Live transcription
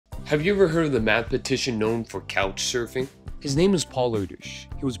Have you ever heard of the mathematician known for couch surfing? His name is Paul Erdős.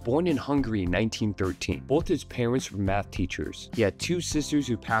 He was born in Hungary in 1913. Both his parents were math teachers. He had two sisters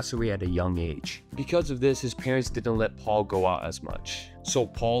who passed away at a young age. Because of this, his parents didn't let Paul go out as much. So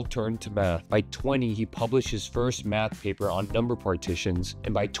Paul turned to math. By 20, he published his first math paper on number partitions,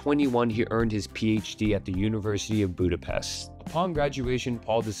 and by 21, he earned his PhD at the University of Budapest. Upon graduation,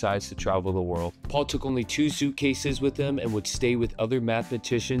 Paul decides to travel the world. Paul took only 2 suitcases with him and would stay with other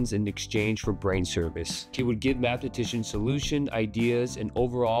mathematicians in exchange for brain service. He would give mathematicians solutions, ideas, and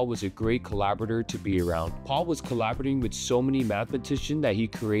overall was a great collaborator to be around. Paul was collaborating with so many mathematicians that he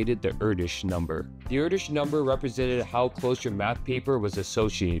created the Erdős number. The Erdős number represented how close your math paper was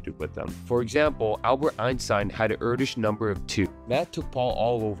associated with them. For example, Albert Einstein had an Erdős number of 2. Math took Paul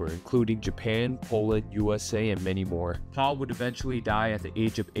all over, including Japan, Poland, USA, and many more. Paul would eventually die at the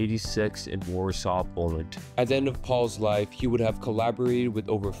age of 86 in Warsaw, Poland. At the end of Paul's life, he would have collaborated with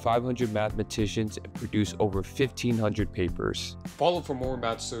over 500 mathematicians and produced over 1,500 papers. Follow for more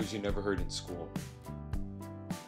math stories you never heard in school.